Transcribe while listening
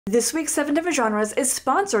This week's 7 Different Genres is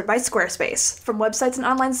sponsored by Squarespace. From websites and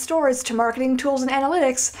online stores to marketing tools and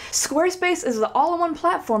analytics, Squarespace is the all-in-one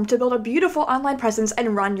platform to build a beautiful online presence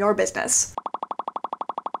and run your business.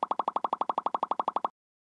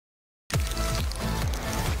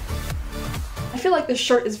 I feel like this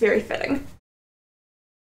shirt is very fitting.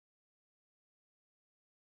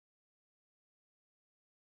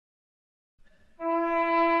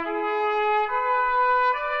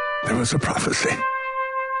 There was a prophecy.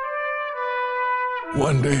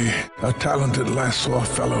 One day, a talented lasso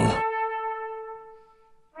fellow,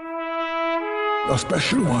 a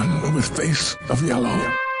special one with face of yellow,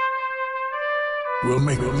 will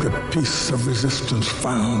make the peace of resistance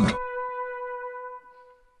found.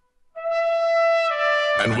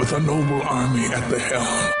 And with a noble army at the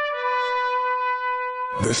helm,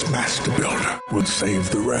 this master builder will save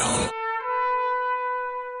the realm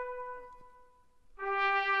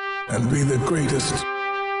and be the greatest,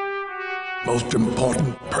 most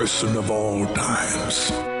important person of all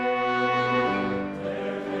times.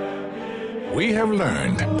 We have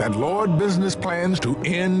learned that Lord Business plans to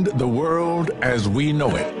end the world as we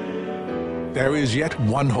know it. There is yet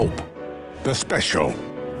one hope, the special.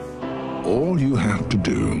 All you have to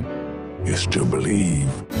do is to believe.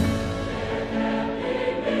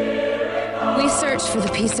 We searched for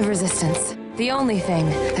the piece of resistance, the only thing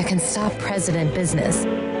that can stop President Business.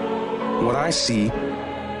 What I see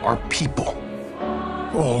are people.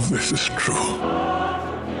 All this is true.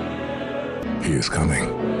 He is coming.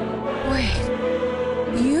 Wait,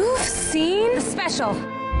 you've seen the special?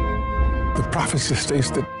 The prophecy states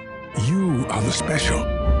that you are the special,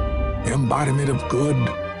 embodiment of good,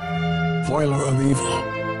 foiler of evil,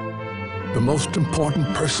 the most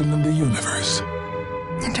important person in the universe.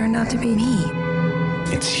 It turned out to be me.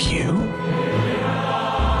 It's you?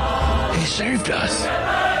 He saved us.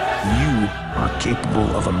 You are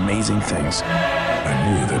capable of amazing things. I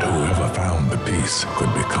knew that whoever found the peace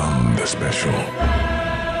could become the special.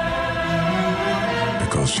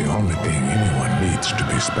 Because the only thing anyone needs to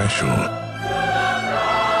be special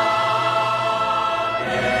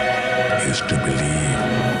is to believe.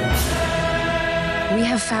 We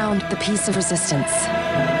have found the piece of resistance.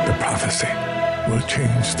 The prophecy will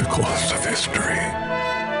change the course of history.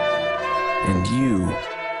 And you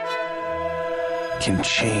can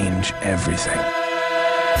change everything.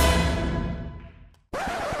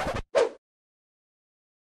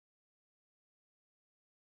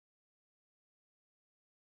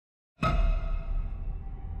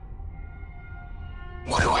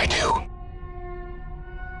 What do I do?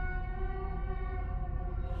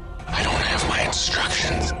 I don't have my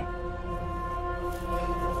instructions.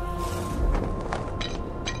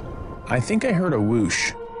 I think I heard a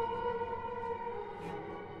whoosh.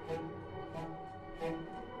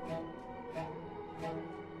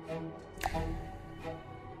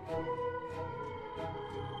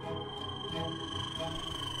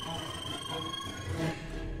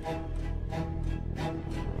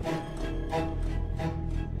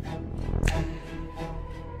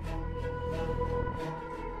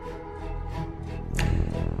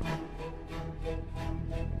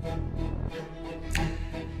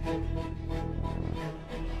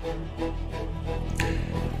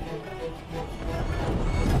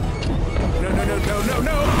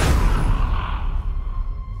 No!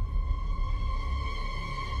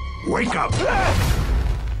 Wake up!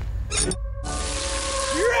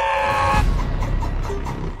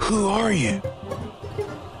 Who are you?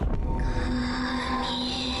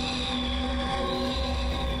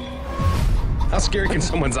 How scary can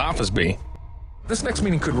someone's office be? This next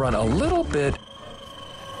meeting could run a little bit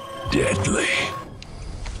Deadly.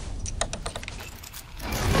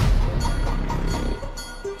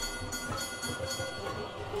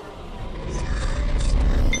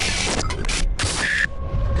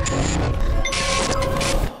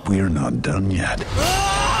 We're not done yet.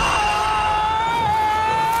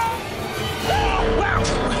 Wow!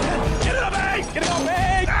 Get it up, Meg! Get it up,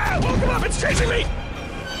 Meg! Woke him up! It's chasing me!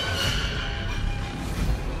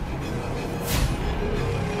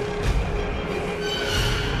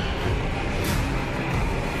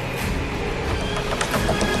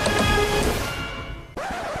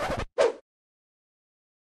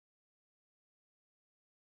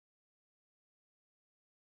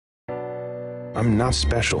 I'm not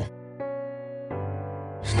special.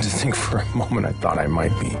 To think for a moment I thought I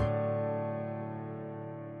might be.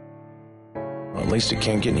 Well, at least it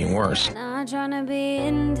can't get any worse.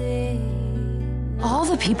 All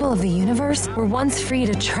the people of the universe were once free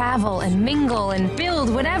to travel and mingle and build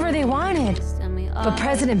whatever they wanted. But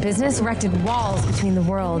President Business erected walls between the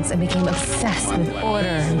worlds and became obsessed with order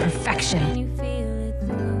and perfection.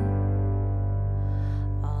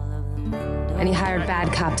 And he hired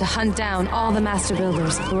Bad Cop to hunt down all the master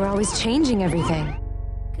builders who were always changing everything.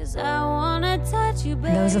 And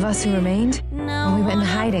those of us who remained, well, we went into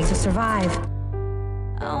hiding to survive.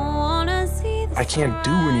 I can't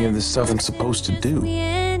do any of the stuff I'm supposed to do.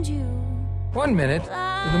 1 minute,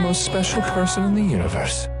 you're the most special person in the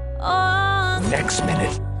universe. Next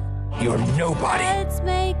minute, you're nobody.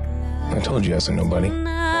 I told you I was a nobody.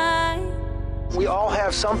 We all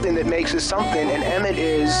have something that makes us something, and Emmett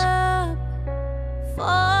is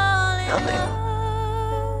nothing.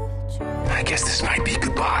 I guess this might be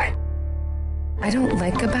goodbye. I don't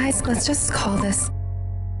like goodbyes. Let's just call this.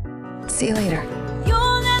 See you later.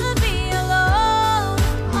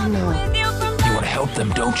 Oh no. You want to help them,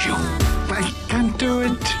 don't you? I can't do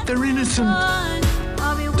it. They're innocent.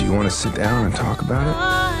 Do you want to sit down and talk about it?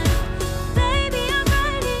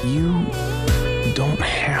 You don't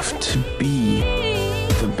have to be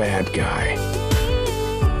the bad guy.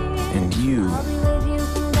 And you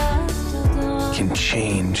can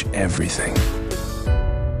change everything.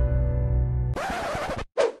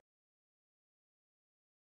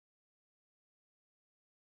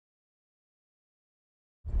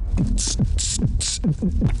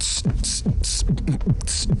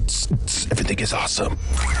 Everything is awesome.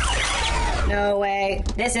 No way.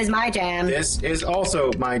 This is my jam. This is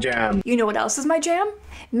also my jam. You know what else is my jam?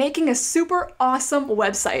 Making a super awesome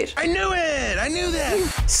website. I knew it! I knew that!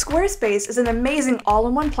 Squarespace is an amazing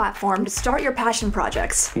all-in-one platform to start your passion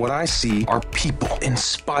projects. What I see are people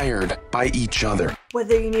inspired by each other.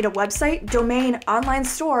 Whether you need a website, domain, online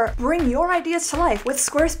store, bring your ideas to life with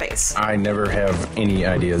Squarespace. I never have any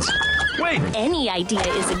ideas. Wait! Any idea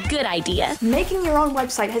is a good idea. Making your own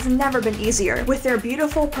website has never been easier, with their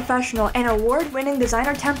beautiful, professional, and award-winning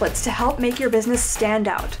designer templates to help make your business stand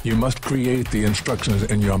out. You must create the instructions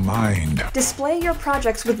in your mind. Display your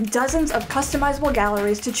projects with dozens of customizable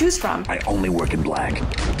galleries to choose from. I only work in black,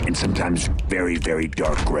 and sometimes very, very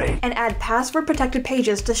dark gray. And add password-protected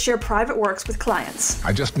pages to share private works with clients.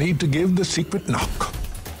 I just need to give the secret knock.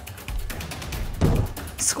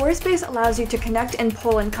 Squarespace allows you to connect and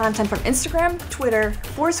pull in content from Instagram, Twitter,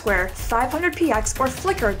 Foursquare, 500px, or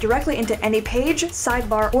Flickr directly into any page,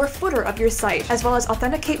 sidebar, or footer of your site, as well as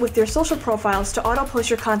authenticate with your social profiles to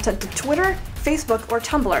auto-post your content to Twitter, Facebook, or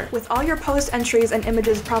Tumblr, with all your post entries and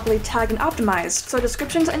images properly tagged and optimized, so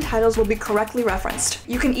descriptions and titles will be correctly referenced.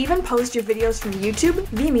 You can even post your videos from YouTube,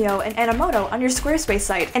 Vimeo, and Animoto on your Squarespace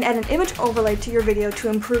site, and add an image overlay to your video to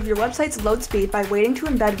improve your website's load speed by waiting to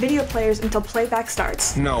embed video players until playback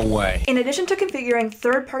starts. No way. In addition to configuring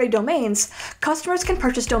third-party domains, customers can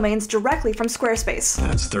purchase domains directly from Squarespace.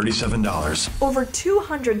 That's $37. Over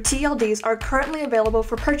 200 TLDs are currently available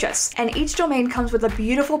for purchase, and each domain comes with a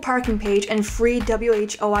beautiful parking page and free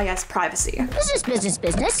WHOIS privacy.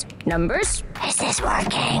 Business. Numbers. Is this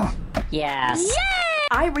working? Yes. Yay!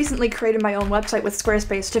 I recently created my own website with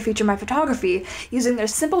Squarespace to feature my photography, using their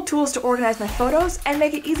simple tools to organize my photos and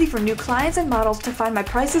make it easy for new clients and models to find my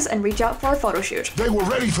prices and reach out for a photo shoot. They were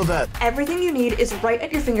ready for that. Everything you need is right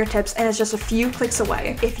at your fingertips and is just a few clicks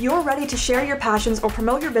away. If you're ready to share your passions or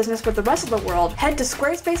promote your business with the rest of the world, head to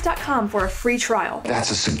squarespace.com for a free trial.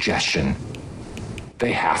 That's a suggestion.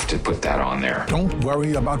 They have to put that on there. Don't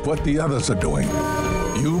worry about what the others are doing.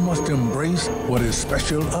 You must embrace what is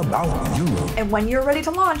special about you. And when you're ready to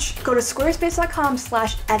launch, go to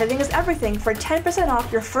squarespace.com/editingiseverything for 10%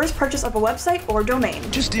 off your first purchase of a website or domain.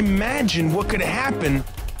 Just imagine what could happen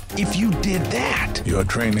if you did that. Your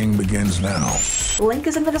training begins now. Link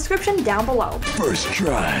is in the description down below. First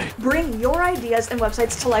try. Bring your ideas and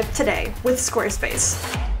websites to life today with Squarespace.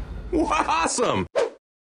 Awesome!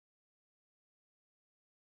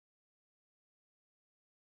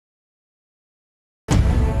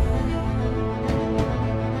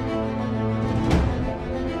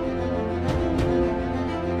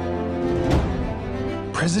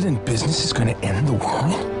 President Business is going to end the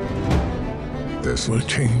world? This will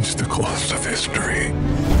change the course of history.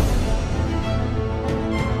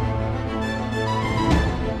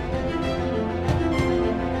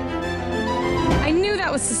 I knew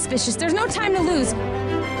that was suspicious. There's no time to lose.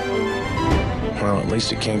 Well, at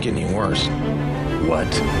least it can't get any worse.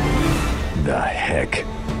 What the heck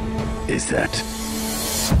is that?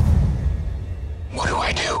 What do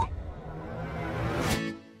I do?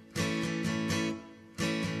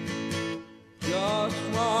 Just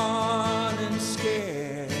running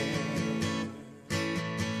scared.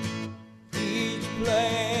 Each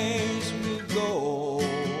place we go,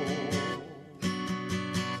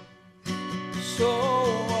 so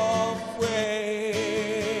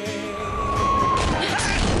afraid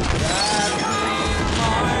that we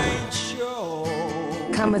might show.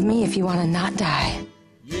 Come with me if you want to not die.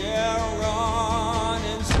 Yeah, run.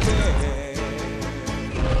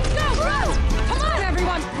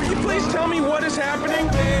 tell me what is happening?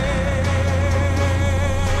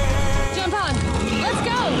 Jump on! Let's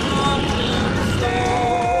go!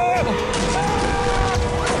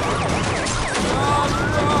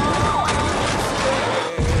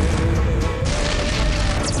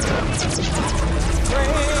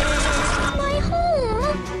 My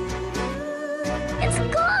home! It's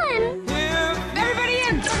gone! Everybody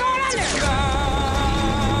in! We're going under!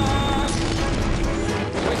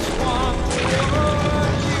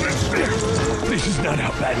 This is not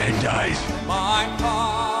how Batman dies. My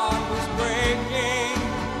heart was breaking.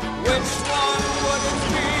 Which one would it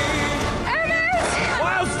be? Ernest!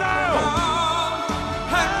 Wild style!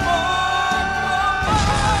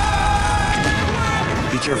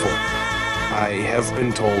 Be careful. I have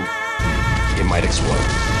been told it might explode.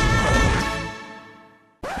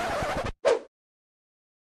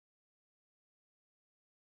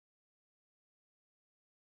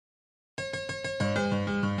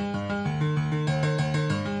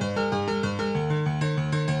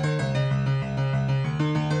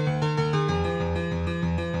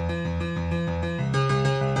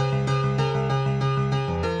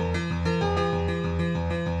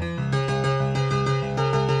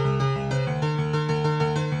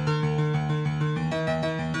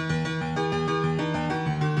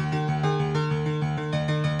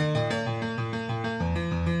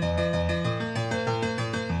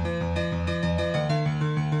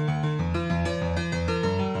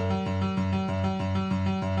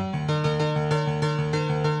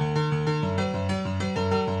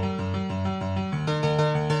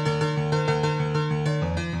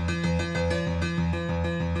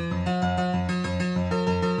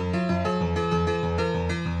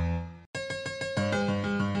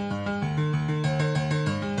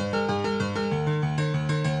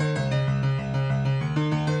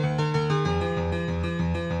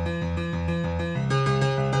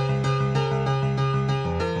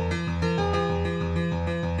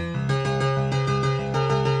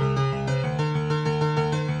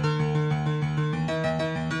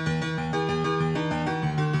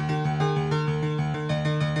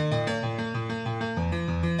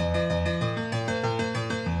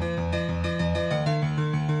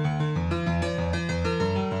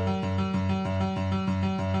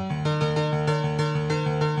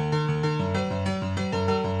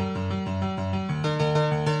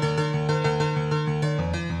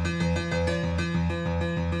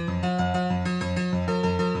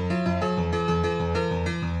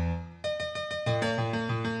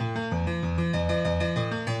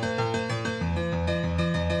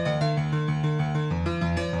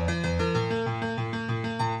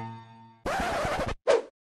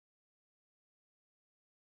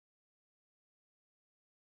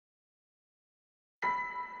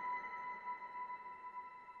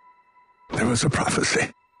 There was a prophecy.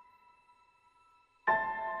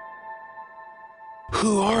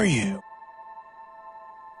 Who are you?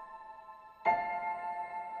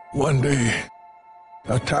 One day,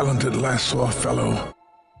 a talented lasso fellow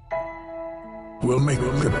will make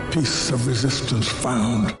the peace of resistance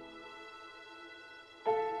found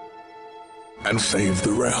and save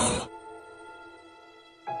the realm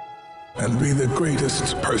and be the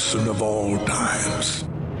greatest person of all times.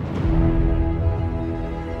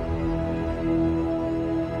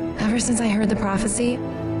 Ever since I heard the prophecy,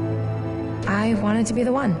 I wanted to be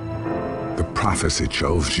the one. The prophecy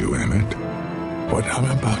chose you, Emmett. What I'm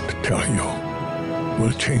about to tell you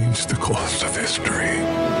will change the course of history.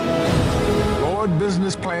 Lord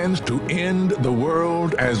Business plans to end the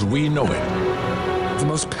world as we know it. The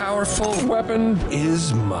most powerful weapon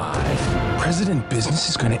is mine. President Business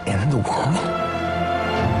is going to end the world?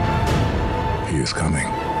 He is coming.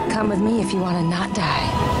 Come with me if you want to not die.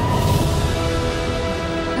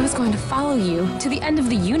 I was going to follow you to the end of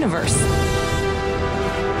the universe.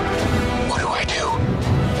 What do I do?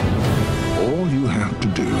 All you have to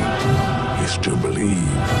do is to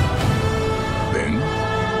believe. Then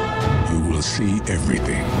you will see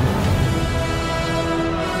everything.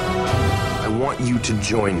 I want you to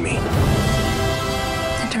join me.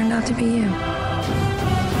 It turned out to be you.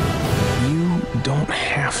 You don't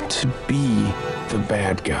have to be the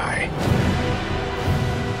bad guy.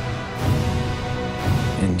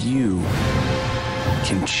 And you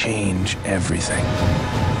can change everything.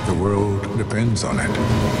 The world depends on it.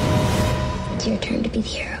 It's your turn to be the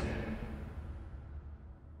hero.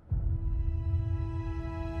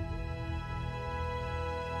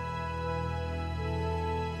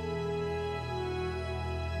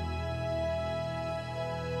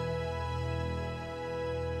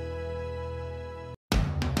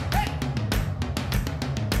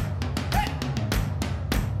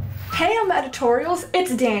 Hey, I'm Editorials,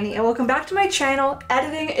 it's Danny, and welcome back to my channel,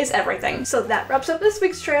 Editing is Everything. So that wraps up this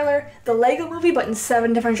week's trailer, the LEGO Movie but in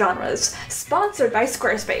 7 different genres, sponsored by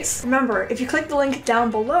Squarespace. Remember, if you click the link down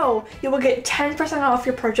below, you will get 10% off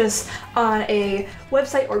your purchase on a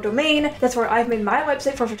website or domain. That's where I've made my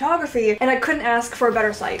website for photography, and I couldn't ask for a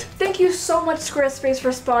better site. Thank you so much, Squarespace, for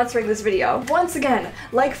sponsoring this video. Once again,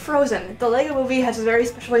 like Frozen, the LEGO Movie has a very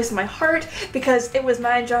special place in my heart because it was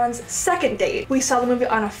mine and John's second date. We saw the movie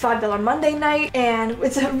on a $5 Monday night, and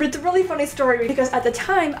it's a really funny story because at the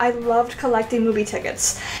time I loved collecting movie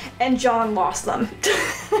tickets and John lost them.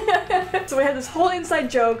 So we had this whole inside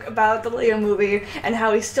joke about the LEGO Movie and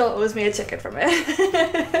how he still owes me a ticket from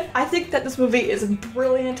it. I think that this movie is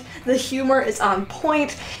brilliant, the humor is on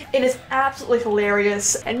point, it is absolutely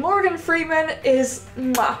hilarious, and Morgan Freeman is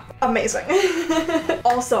amazing.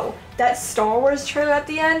 Also, that Star Wars trailer at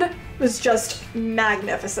the end was just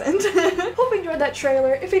magnificent. Hope you enjoyed that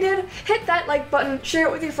trailer. If you did, hit that like button, share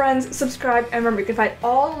it with your friends, subscribe, and remember you can find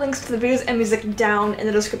all the links to the videos and music down in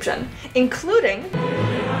the description, including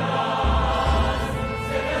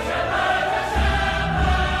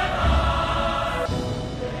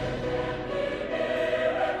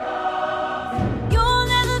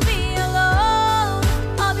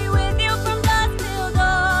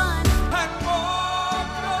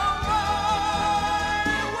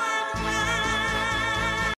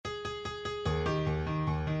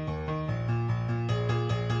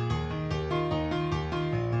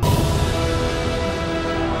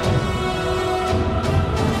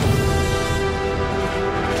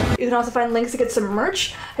you can also find links to get some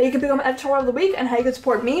merch, how you can become editorial of the week, and how you can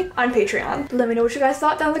support me on Patreon. Let me know what you guys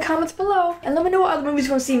thought down in the comments below, and let me know what other movies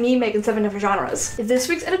you want to see me make in 7 different genres. This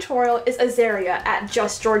week's editorial is Azaria at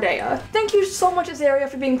Just Jordea. Thank you so much, Azaria,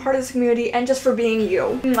 for being part of this community and just for being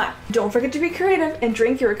you. Mwah. Don't forget to be creative and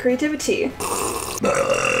drink your creativity.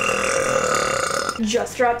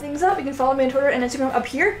 Just to wrap things up, you can follow me on Twitter and Instagram up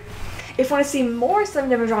here. If you want to see more 7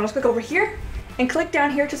 different genres, click over here and click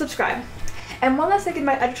down here to subscribe. And one last thing to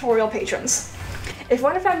my editorial patrons. If you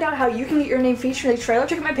want to find out how you can get your name featured in a trailer,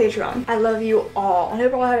 check out my Patreon. I love you all. I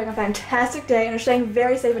hope you're all having a fantastic day and are staying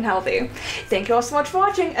very safe and healthy. Thank you all so much for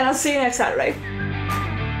watching, and I'll see you next Saturday.